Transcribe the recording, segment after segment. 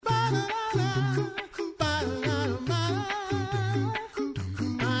You're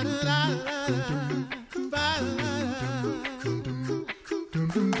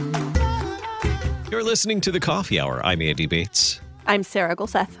listening to The Coffee Hour. I'm Andy Bates. I'm Sarah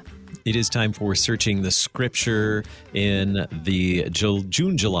Gulseth. It is time for Searching the Scripture in the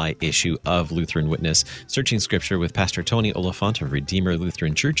June-July issue of Lutheran Witness. Searching Scripture with Pastor Tony Oliphant of Redeemer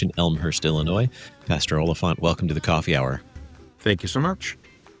Lutheran Church in Elmhurst, Illinois. Pastor Oliphant, welcome to The Coffee Hour. Thank you so much.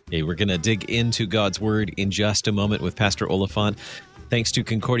 Okay, we're going to dig into God's Word in just a moment with Pastor Oliphant. Thanks to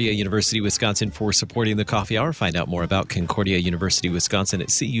Concordia University, Wisconsin for supporting The Coffee Hour. Find out more about Concordia University, Wisconsin at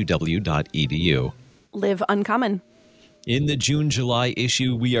cuw.edu. Live uncommon. In the June-July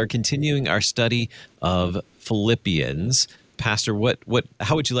issue, we are continuing our study of Philippians. Pastor,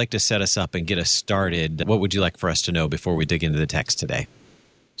 how would you like to set us up and get us started? What would you like for us to know before we dig into the text today?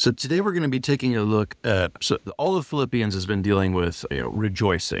 So today we're going to be taking a look at, all of Philippians has been dealing with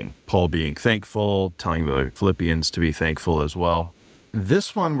rejoicing, Paul being thankful, telling the Philippians to be thankful as well.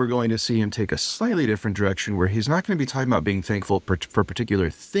 This one, we're going to see him take a slightly different direction where he's not going to be talking about being thankful for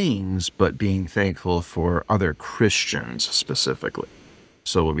particular things, but being thankful for other Christians specifically.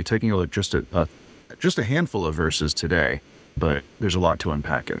 So we'll be taking a look just a handful of verses today, but there's a lot to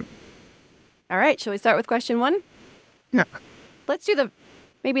unpack in. All right, shall we start with question 1? Yeah. Let's do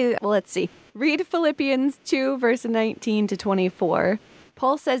let's see. Read Philippians 2, verse 19 to 24.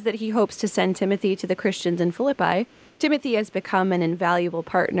 Paul says that he hopes to send Timothy to the Christians in Philippi. Timothy has become an invaluable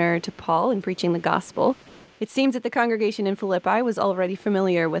partner to Paul in preaching the gospel. It seems that the congregation in Philippi was already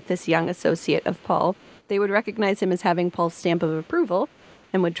familiar with this young associate of Paul. They would recognize him as having Paul's stamp of approval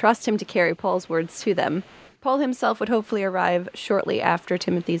and would trust him to carry Paul's words to them. Paul himself would hopefully arrive shortly after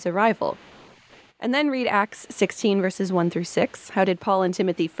Timothy's arrival. And then read Acts 16, verses 1 through 6. How did Paul and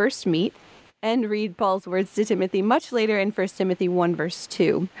Timothy first meet? And read Paul's words to Timothy much later in 1 Timothy 1, verse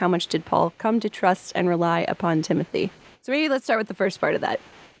 2. How much did Paul come to trust and rely upon Timothy? So maybe let's start with the first part of that.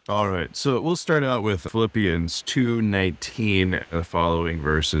 All right. So we'll start out with Philippians 2:19, the following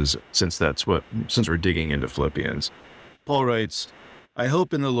verses, since we're digging into Philippians. Paul writes, I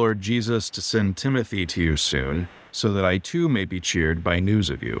hope in the Lord Jesus to send Timothy to you soon, so that I too may be cheered by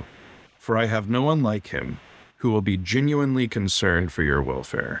news of you. For I have no one like him, who will be genuinely concerned for your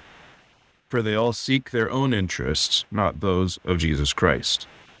welfare. For they all seek their own interests, not those of Jesus Christ.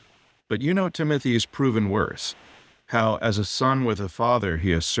 But you know Timothy's proven worth, how as a son with a father he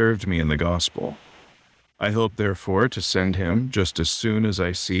has served me in the gospel. I hope, therefore, to send him just as soon as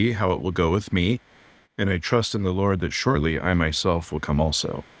I see how it will go with me, and I trust in the Lord that shortly I myself will come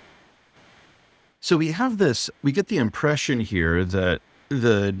also. So we get the impression here that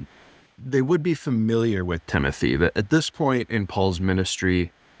they would be familiar with Timothy, that at this point in Paul's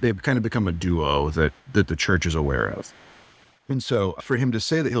ministry, they've kind of become a duo that the church is aware of. And so for him to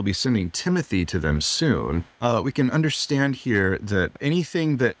say that he'll be sending Timothy to them soon, we can understand here that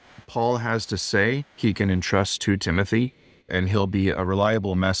anything that Paul has to say, he can entrust to Timothy, and he'll be a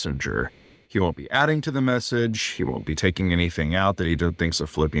reliable messenger. He won't be adding to the message. He won't be taking anything out that he thinks the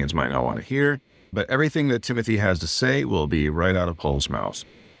Philippians might not want to hear. But everything that Timothy has to say will be right out of Paul's mouth.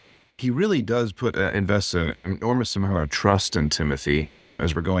 He really does invest an enormous amount of trust in Timothy,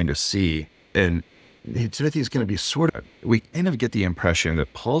 as we're going to see. And Timothy is going to be we kind of get the impression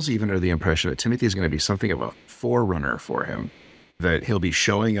that Paul's even under the impression that Timothy is going to be something of a forerunner for him, that he'll be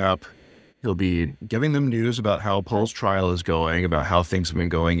showing up, he'll be giving them news about how Paul's trial is going, about how things have been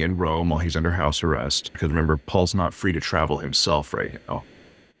going in Rome while he's under house arrest. Because remember, Paul's not free to travel himself right now.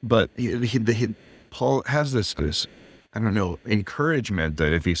 But Paul has this encouragement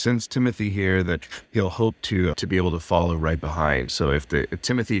that if he sends Timothy here, that he'll hope to be able to follow right behind. So if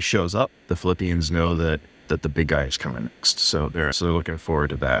Timothy shows up, the Philippians know that the big guy is coming next. So they're looking forward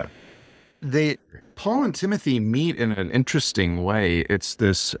to that. Paul and Timothy meet in an interesting way. It's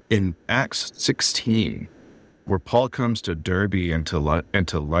this in Acts 16, where Paul comes to Derbe and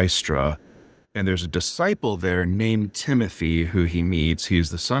to Lystra. And there's a disciple there named Timothy who he meets. He's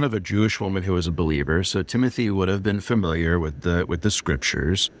the son of a Jewish woman who was a believer. So Timothy would have been familiar with the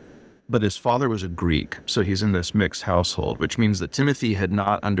scriptures, but his father was a Greek. So he's in this mixed household, which means that Timothy had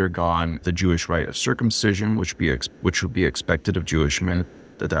not undergone the Jewish rite of circumcision, which would be expected of Jewish men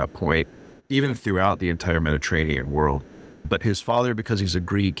at that point, even throughout the entire Mediterranean world. But his father, because he's a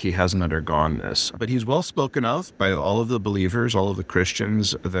Greek, he hasn't undergone this. But he's well spoken of by all of the believers, all of the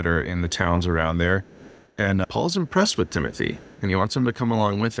Christians that are in the towns around there. And Paul's impressed with Timothy, and he wants him to come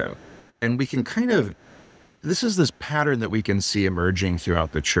along with him. And we can this is this pattern that we can see emerging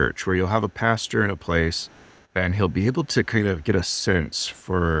throughout the church, where you'll have a pastor in a place, and he'll be able to kind of get a sense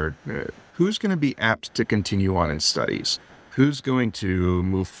for who's going to be apt to continue on in studies. who's going to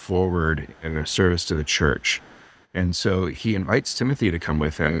move forward in a service to the church? And so he invites Timothy to come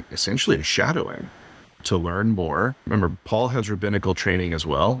with him, essentially to shadow him, to learn more. Remember, Paul has rabbinical training as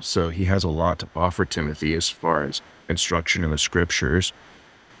well, so he has a lot to offer Timothy as far as instruction in the scriptures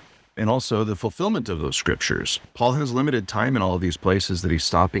and also the fulfillment of those scriptures. Paul has limited time in all of these places that he's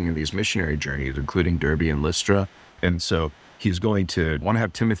stopping in these missionary journeys, including Derbe and Lystra. And so he's going to want to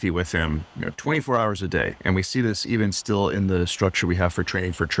have Timothy with him 24 hours a day. And we see this even still in the structure we have for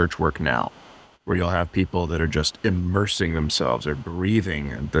training for church work now, where you'll have people that are just immersing themselves or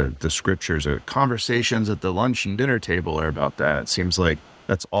breathing the scriptures. Or conversations at the lunch and dinner table are about that. It seems like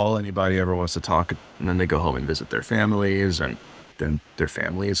that's all anybody ever wants to talk. And then they go home and visit their families, and then their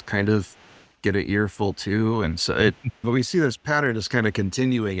families kind of get an earful too. And so but we see this pattern is kind of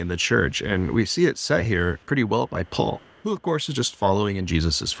continuing in the church, and we see it set here pretty well by Paul, who of course is just following in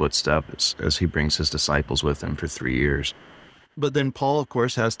Jesus's footsteps as he brings his disciples with him for 3 years. But then Paul, of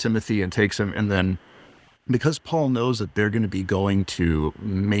course, has Timothy and takes him. And then because Paul knows that they're going to be going to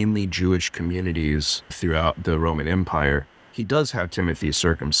mainly Jewish communities throughout the Roman Empire, he does have Timothy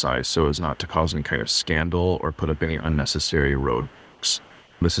circumcised so as not to cause any kind of scandal or put up any unnecessary roadblocks.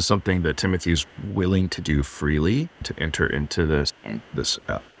 This is something that Timothy's willing to do freely, to enter into this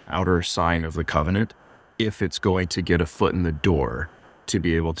outer sign of the covenant, if it's going to get a foot in the door to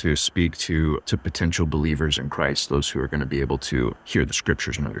be able to speak to potential believers in Christ, those who are going to be able to hear the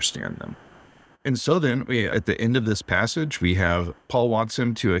scriptures and understand them. And so then at the end of this passage, we have Paul wants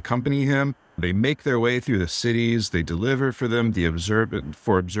him to accompany him. They make their way through the cities. They deliver for them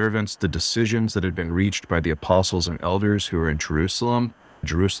for observance the decisions that had been reached by the apostles and elders who were in Jerusalem.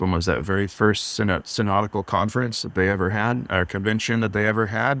 Jerusalem was that very first synodical conference that they ever had, or convention that they ever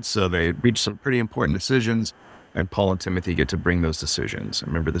had. So they reached some pretty important decisions, and Paul and Timothy get to bring those decisions.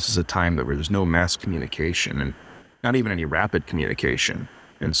 Remember, this is a time where there's no mass communication and not even any rapid communication.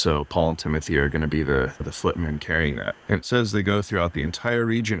 And so Paul and Timothy are going to be the footmen carrying that. And it says they go throughout the entire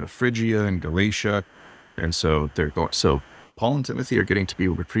region of Phrygia and Galatia. And so so Paul and Timothy are getting to be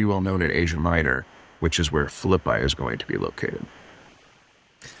pretty well known in Asia Minor, which is where Philippi is going to be located.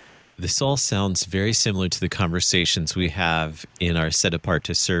 This all sounds very similar to the conversations we have in our Set Apart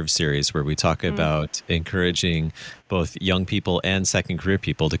to Serve series, where we talk about encouraging both young people and second career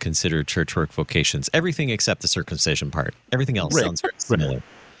people to consider church work vocations. Everything except the circumcision part. Everything else sounds very similar. Right.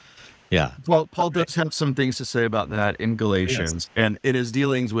 Yeah. Well, Paul does have some things to say about that in Galatians, and in his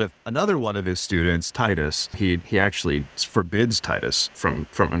dealings with another one of his students, Titus, he actually forbids Titus from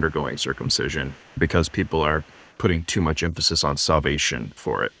undergoing circumcision because people are putting too much emphasis on salvation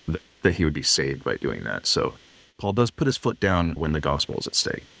for it, that he would be saved by doing that. So Paul does put his foot down when the gospel is at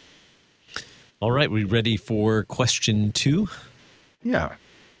stake. All right, we ready for question 2? Yeah.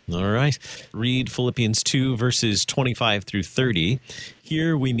 All right. Read Philippians 2, verses 25 through 30.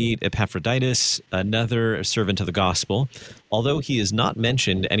 Here we meet Epaphroditus, another servant of the gospel. Although he is not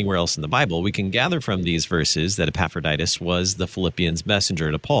mentioned anywhere else in the Bible, we can gather from these verses that Epaphroditus was the Philippians'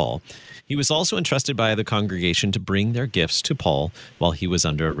 messenger to Paul. He was also entrusted by the congregation to bring their gifts to Paul while he was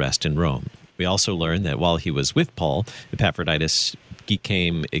under arrest in Rome. We also learn that while he was with Paul, Epaphroditus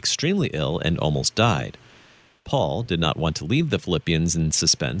became extremely ill and almost died. Paul did not want to leave the Philippians in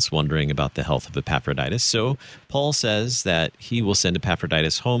suspense, wondering about the health of Epaphroditus, so Paul says that he will send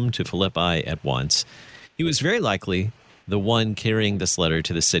Epaphroditus home to Philippi at once. He was very likely the one carrying this letter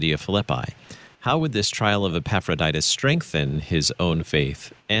to the city of Philippi. How would this trial of Epaphroditus strengthen his own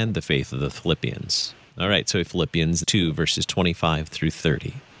faith and the faith of the Philippians? All right, so Philippians 2, verses 25 through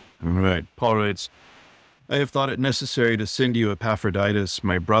 30. All right, Paul writes, I have thought it necessary to send you Epaphroditus,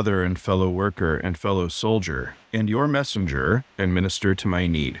 my brother and fellow worker and fellow soldier, and your messenger, and minister to my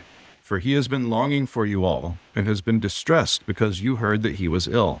need. For he has been longing for you all, and has been distressed because you heard that he was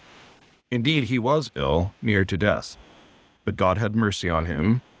ill. Indeed, he was ill, near to death. But God had mercy on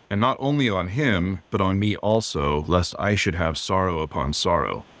him, and not only on him, but on me also, lest I should have sorrow upon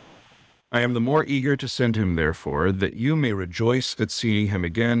sorrow. I am the more eager to send him, therefore, that you may rejoice at seeing him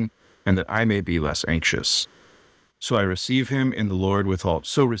again, and that I may be less anxious. So receive him in the Lord with all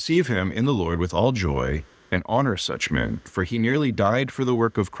joy, and honor such men, for he nearly died for the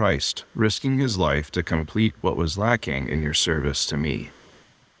work of Christ, risking his life to complete what was lacking in your service to me.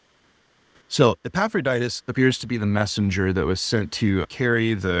 So Epaphroditus appears to be the messenger that was sent to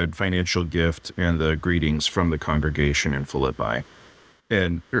carry the financial gift and the greetings from the congregation in Philippi.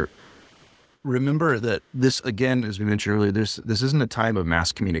 And remember that this, again, as we mentioned earlier, this isn't a time of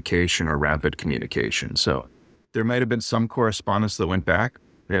mass communication or rapid communication. So there might have been some correspondence that went back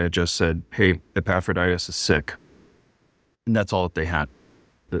and it just said, hey, Epaphroditus is sick. And that's all that they had.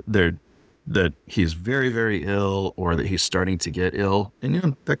 that he's very, very ill or that he's starting to get ill.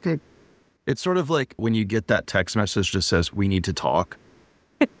 And, it's sort of like when you get that text message that says, we need to talk.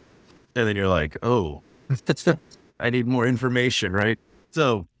 And then you're like, oh, I need more information, right?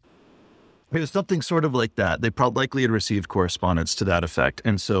 So it was something sort of like that. They probably likely had received correspondence to that effect.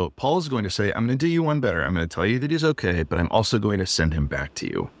 And so Paul is going to say, I'm going to do you one better. I'm going to tell you that he's okay, but I'm also going to send him back to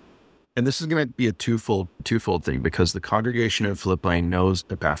you. And this is going to be a twofold thing, because the congregation of Philippi knows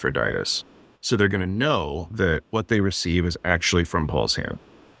Epaphroditus. So they're going to know that what they receive is actually from Paul's hand.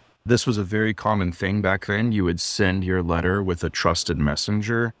 This was a very common thing back then. You would send your letter with a trusted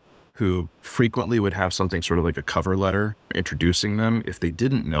messenger who frequently would have something sort of like a cover letter introducing them if they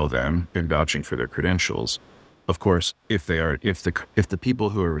didn't know them and vouching for their credentials. Of course, if the people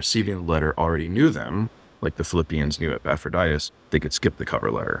who are receiving the letter already knew them, like the Philippians knew Epaphroditus, they could skip the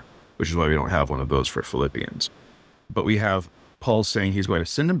cover letter, which is why we don't have one of those for Philippians. But we have Paul saying he's going to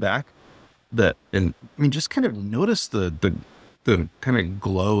send him back. Just kind of notice the kind of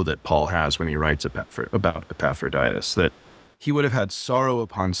glow that Paul has when he writes about Epaphroditus, that he would have had sorrow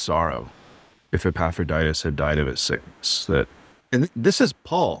upon sorrow if Epaphroditus had died of his sickness. And this is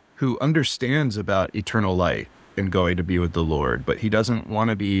Paul, who understands about eternal life and going to be with the Lord, but he doesn't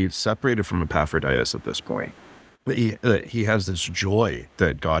want to be separated from Epaphroditus at this point. But he has this joy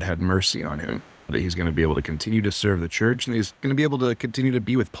that God had mercy on him, that he's going to be able to continue to serve the church, and he's going to be able to continue to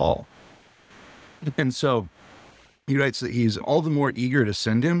be with Paul. And so he writes that he's all the more eager to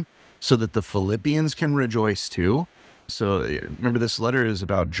send him so that the Philippians can rejoice too. So remember, this letter is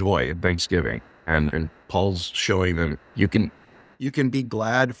about joy and thanksgiving. And Paul's showing them you can be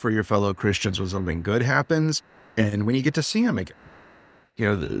glad for your fellow Christians when something good happens and when you get to see them again.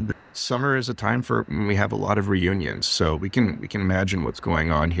 The summer is a time when we have a lot of reunions. So we can imagine what's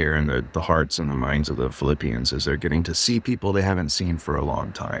going on here in the hearts and the minds of the Philippians as they're getting to see people they haven't seen for a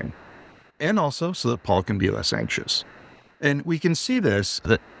long time. And also so that Paul can be less anxious. And we can see this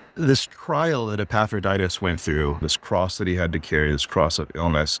trial that Epaphroditus went through, this cross that he had to carry, this cross of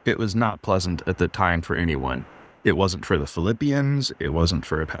illness, it was not pleasant at the time for anyone. It wasn't for the Philippians, it wasn't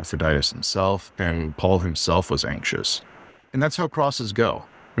for Epaphroditus himself, and Paul himself was anxious. And that's how crosses go,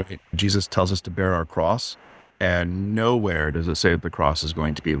 right? Jesus tells us to bear our cross, and nowhere does it say that the cross is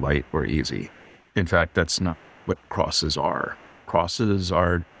going to be light or easy. In fact, that's not what crosses are. Crosses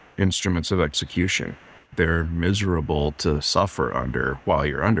are instruments of execution. They're miserable to suffer under while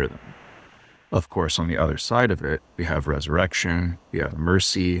you're under them. Of course, on the other side of it, we have resurrection, we have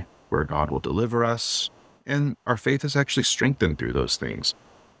mercy, where God will deliver us, and our faith is actually strengthened through those things.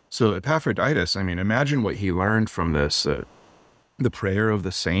 So Epaphroditus, imagine what he learned from this, the prayer of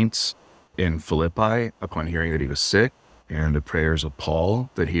the saints in Philippi upon hearing that he was sick, and the prayers of Paul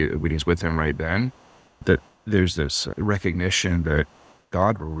when he's with him right then, that there's this recognition that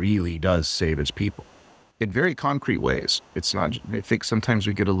God really does save his people in very concrete ways. It's not, I think sometimes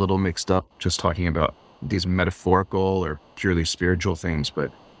we get a little mixed up just talking about these metaphorical or purely spiritual things,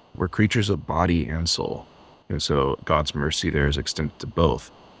 but we're creatures of body and soul. And so God's mercy there is extended to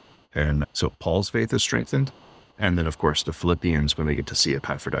both. And so Paul's faith is strengthened. And then, of course, the Philippians, when they get to see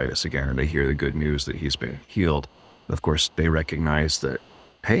Epaphroditus again and they hear the good news that he's been healed, of course, they recognize that,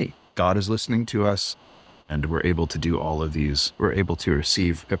 hey, God is listening to us. And we're able to do all of these. We're able to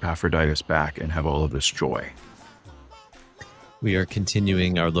receive Epaphroditus back and have all of this joy. We are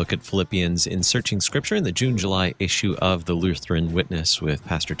continuing our look at Philippians in Searching Scripture in the June-July issue of the Lutheran Witness with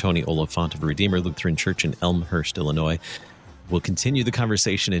Pastor Tony Oliphant of Redeemer Lutheran Church in Elmhurst, Illinois. We'll continue the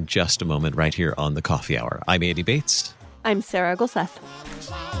conversation in just a moment right here on the Coffee Hour. I'm Andy Bates. I'm Sarah Gulseth.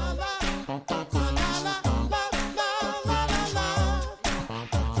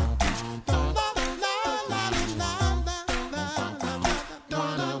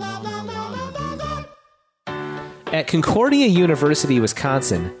 At Concordia University,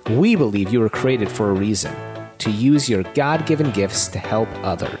 Wisconsin, we believe you were created for a reason, to use your God-given gifts to help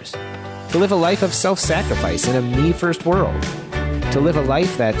others, to live a life of self-sacrifice in a me-first world, to live a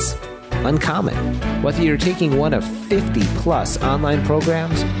life that's uncommon. Whether you're taking one of 50-plus online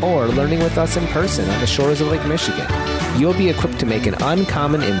programs or learning with us in person on the shores of Lake Michigan, you'll be equipped to make an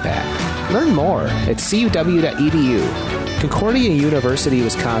uncommon impact. Learn more at cuw.edu. Concordia University,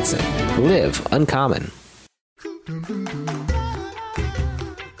 Wisconsin. Live uncommon.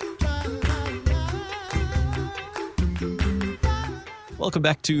 Welcome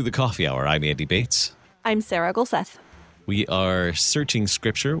back to the Coffee Hour. I'm Andy Bates. I'm Sarah Gulseth. We are searching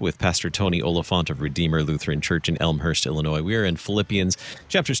Scripture with Pastor Tony Oliphant of Redeemer Lutheran Church in Elmhurst, Illinois. We are in Philippians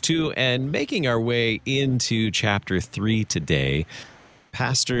chapters 2 and making our way into chapter 3 today.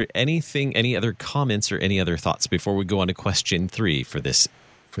 Pastor, any other comments or any other thoughts before we go on to question 3 for this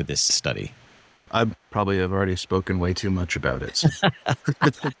for this study? I probably have already spoken way too much about it.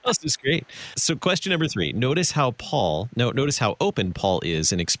 This is great. So question number 3, notice how open Paul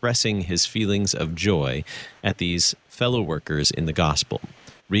is in expressing his feelings of joy at these fellow workers in the gospel.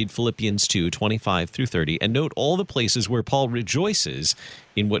 Read Philippians 2:25 through 30 and note all the places where Paul rejoices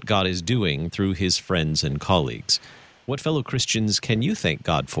in what God is doing through his friends and colleagues. What fellow Christians can you thank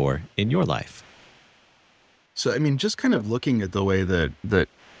God for in your life? So, just kind of looking at the way that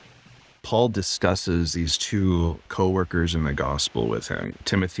Paul discusses these two co-workers in the gospel with him,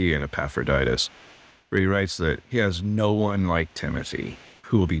 Timothy and Epaphroditus, where he writes that he has no one like Timothy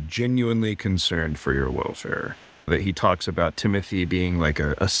who will be genuinely concerned for your welfare. That he talks about Timothy being like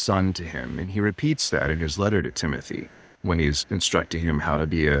a son to him, and he repeats that in his letter to Timothy when he's instructing him how to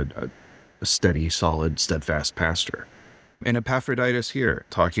be a steady, solid, steadfast pastor. And Epaphroditus here,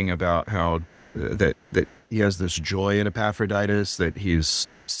 talking about how that he has this joy in Epaphroditus, that he's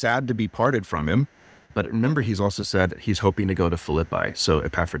sad to be parted from him. But remember, he's also said that he's hoping to go to Philippi. So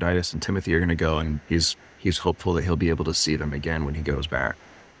Epaphroditus and Timothy are going to go, and he's hopeful that he'll be able to see them again when he goes back.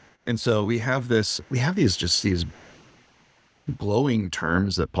 And so we have these glowing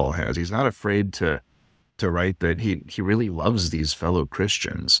terms that Paul has. He's not afraid to write that he really loves these fellow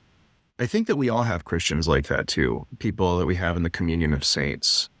Christians. I think that we all have Christians like that too. People that we have in the communion of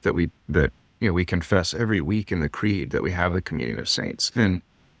saints, that we confess every week in the creed that we have the communion of saints. And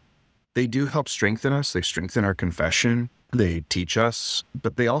they do help strengthen us. They strengthen our confession. They teach us,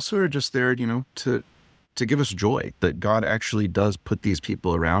 but they also are just there, to give us joy that God actually does put these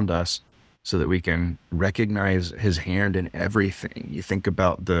people around us so that we can recognize his hand in everything. You think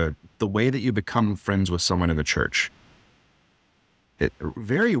about the way that you become friends with someone in the church. It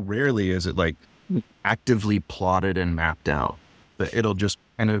very rarely is it like actively plotted and mapped out, but it'll just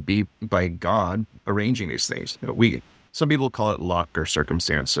kind of be by God arranging these things. Some people call it luck or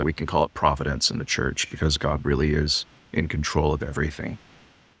circumstance. So we can call it providence in the church because God really is in control of everything.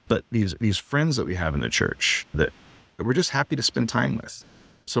 But these friends that we have in the church that we're just happy to spend time with.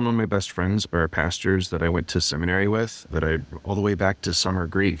 Some of my best friends are pastors that I went to seminary with, all the way back to summer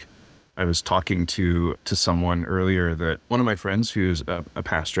Greek. I was talking to someone earlier that one of my friends who's a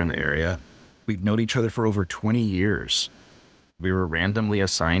pastor in the area, we've known each other for over 20 years. We were randomly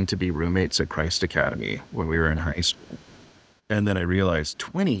assigned to be roommates at Christ Academy when we were in high school. And then I realized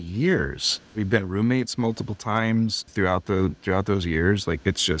 20 years, we've been roommates multiple times throughout those years. Like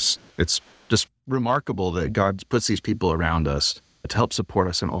it's just remarkable that God puts these people around us to help support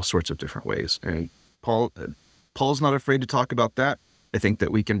us in all sorts of different ways. And Paul's not afraid to talk about that. I think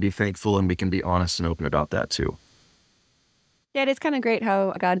that we can be thankful and we can be honest and open about that too. Yeah, it's kind of great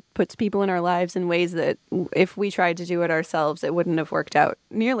how God puts people in our lives in ways that if we tried to do it ourselves, it wouldn't have worked out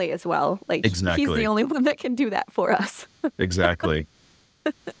nearly as well. Like exactly. He's the only one that can do that for us. Exactly.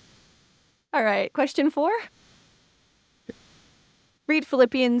 All right, question 4. Read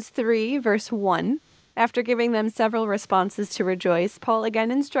Philippians 3, verse 1. After giving them several responses to rejoice, Paul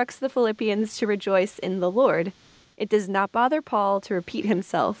again instructs the Philippians to rejoice in the Lord. It does not bother Paul to repeat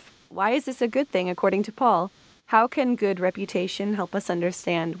himself. Why is this a good thing according to Paul? How can good reputation help us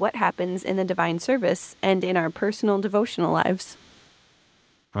understand what happens in the divine service and in our personal devotional lives?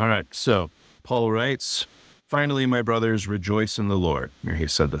 All right, so Paul writes, "Finally, my brothers, rejoice in the Lord." He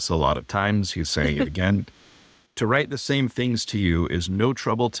said this a lot of times. He's saying it again. "To write the same things to you is no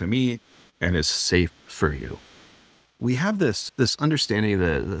trouble to me and is safe for you." We have this understanding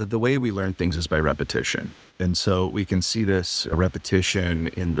that the way we learn things is by repetition. And so we can see this repetition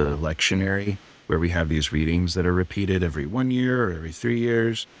in the lectionary, where we have these readings that are repeated every 1 year or every 3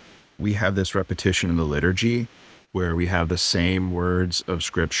 years. We have this repetition in the liturgy, where we have the same words of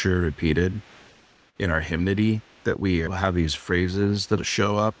scripture repeated. In our hymnody, that we have these phrases that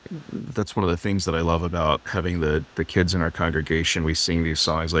show up. That's one of the things that I love about having the kids in our congregation. We sing these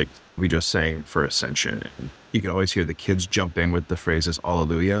songs like we just sang for Ascension. And you can always hear the kids jump in with the phrases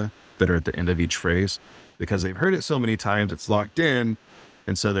Alleluia that are at the end of each phrase because they've heard it so many times, it's locked in.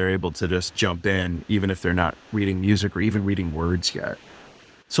 And so they're able to just jump in, even if they're not reading music or even reading words yet.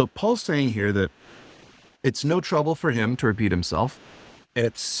 So Paul's saying here that it's no trouble for him to repeat himself. And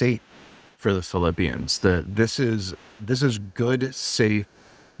it's safe for the Philippians, that this is good, safe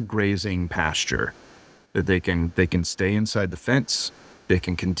grazing pasture, that they can stay inside the fence, they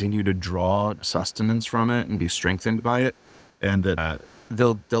can continue to draw sustenance from it and be strengthened by it, and that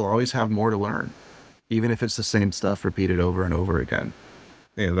they'll always have more to learn, even if it's the same stuff repeated over and over again.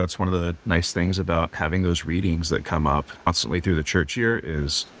 That's one of the nice things about having those readings that come up constantly through the church year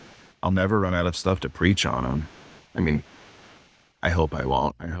is I'll never run out of stuff to preach on them. I mean, I hope I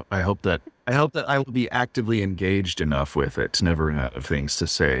won't. I hope that I hope that I will be actively engaged enough with it to never run out of things to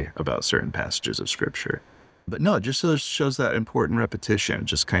say about certain passages of Scripture. But no, it just shows that important repetition,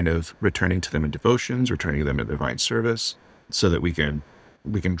 just kind of returning to them in devotions, returning them in divine service, so that we can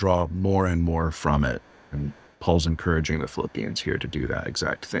draw more and more from it. And Paul's encouraging the Philippians here to do that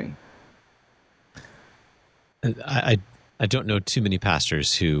exact thing. I don't know too many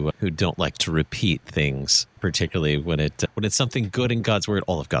pastors who don't like to repeat things, particularly when it's something good in God's word.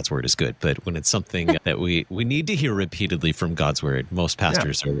 All of God's word is good, but when it's something that we need to hear repeatedly from God's word, most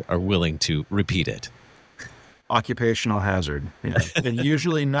pastors are willing to repeat it. Occupational hazard, and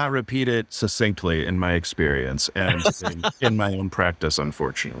usually not repeat it succinctly in my experience and in my own practice,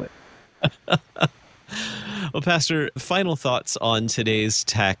 unfortunately. Well, Pastor, final thoughts on today's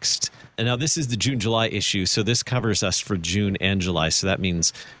text. And now this is the June-July issue, so this covers us for June and July, so that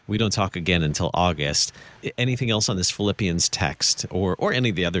means we don't talk again until August. Anything else on this Philippians text or any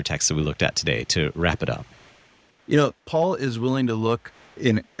of the other texts that we looked at today to wrap it up? Paul is willing to look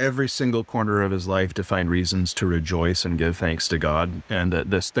in every single corner of his life to find reasons to rejoice and give thanks to God. And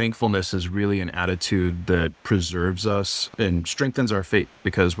that this thankfulness is really an attitude that preserves us and strengthens our faith.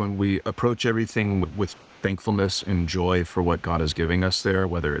 Because when we approach everything with thankfulness and joy for what God is giving us there,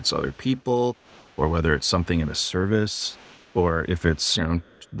 whether it's other people or whether it's something in a service, or if it's,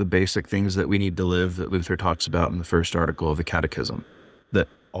 the basic things that we need to live that Luther talks about in the first article of the Catechism, that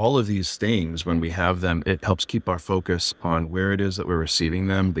all of these things, when we have them, it helps keep our focus on where it is that we're receiving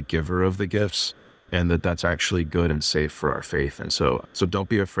them, the giver of the gifts, and that's actually good and safe for our faith. And so don't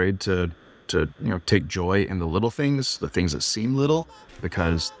be afraid to take joy in the little things, the things that seem little,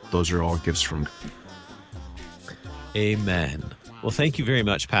 because those are all gifts from God. Amen. Well, thank you very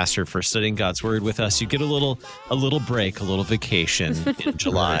much, Pastor, for studying God's Word with us. You get a little break, a little vacation in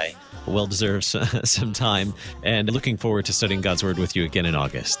July. Well-deserved some time, and looking forward to studying God's Word with you again in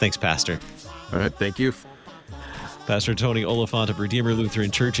August. Thanks, Pastor. All right, thank you. Pastor Tony Oliphant of Redeemer Lutheran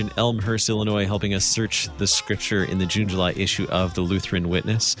Church in Elmhurst, Illinois, helping us search the Scripture in the June-July issue of the Lutheran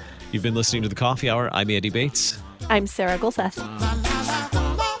Witness. You've been listening to The Coffee Hour. I'm Andy Bates. I'm Sarah Gulseth.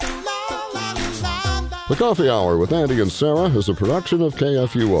 The Coffee Hour with Andy and Sarah is a production of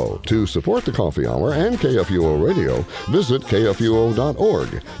KFUO. To support the Coffee Hour and KFUO Radio, visit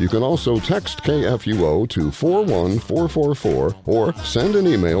KFUO.org. You can also text KFUO to 41444 or send an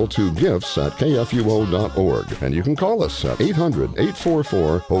email to gifts@KFUO.org. And you can call us at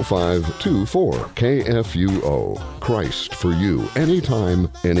 800-844-0524. KFUO. Christ for you, anytime,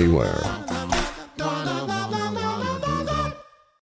 anywhere.